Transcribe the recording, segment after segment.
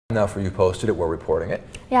Now for You Posted It, we're reporting it.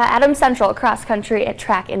 Yeah, Adams Central cross country at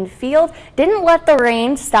track and field didn't let the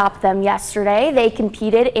rain stop them yesterday. They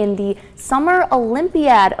competed in the Summer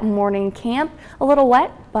Olympiad morning camp. A little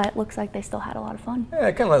wet, but looks like they still had a lot of fun.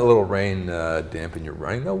 Yeah, kind of let a little rain dampen your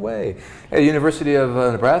running. No way. Hey, the University of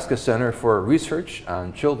Nebraska Center for Research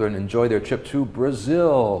on Children enjoyed their trip to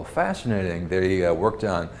Brazil. Fascinating. They worked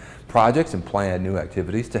on projects and planned new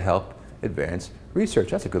activities to help advance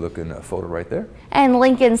research. That's a good looking photo right there. And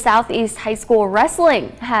Lincoln Southeast High School Wrestling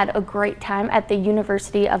had a great time at the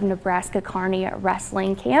University of Nebraska Kearney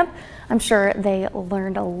Wrestling Camp. I'm sure they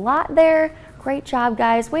learned a lot there. Great job,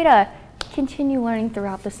 guys. Way to continue learning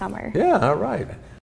throughout the summer. Yeah, all right.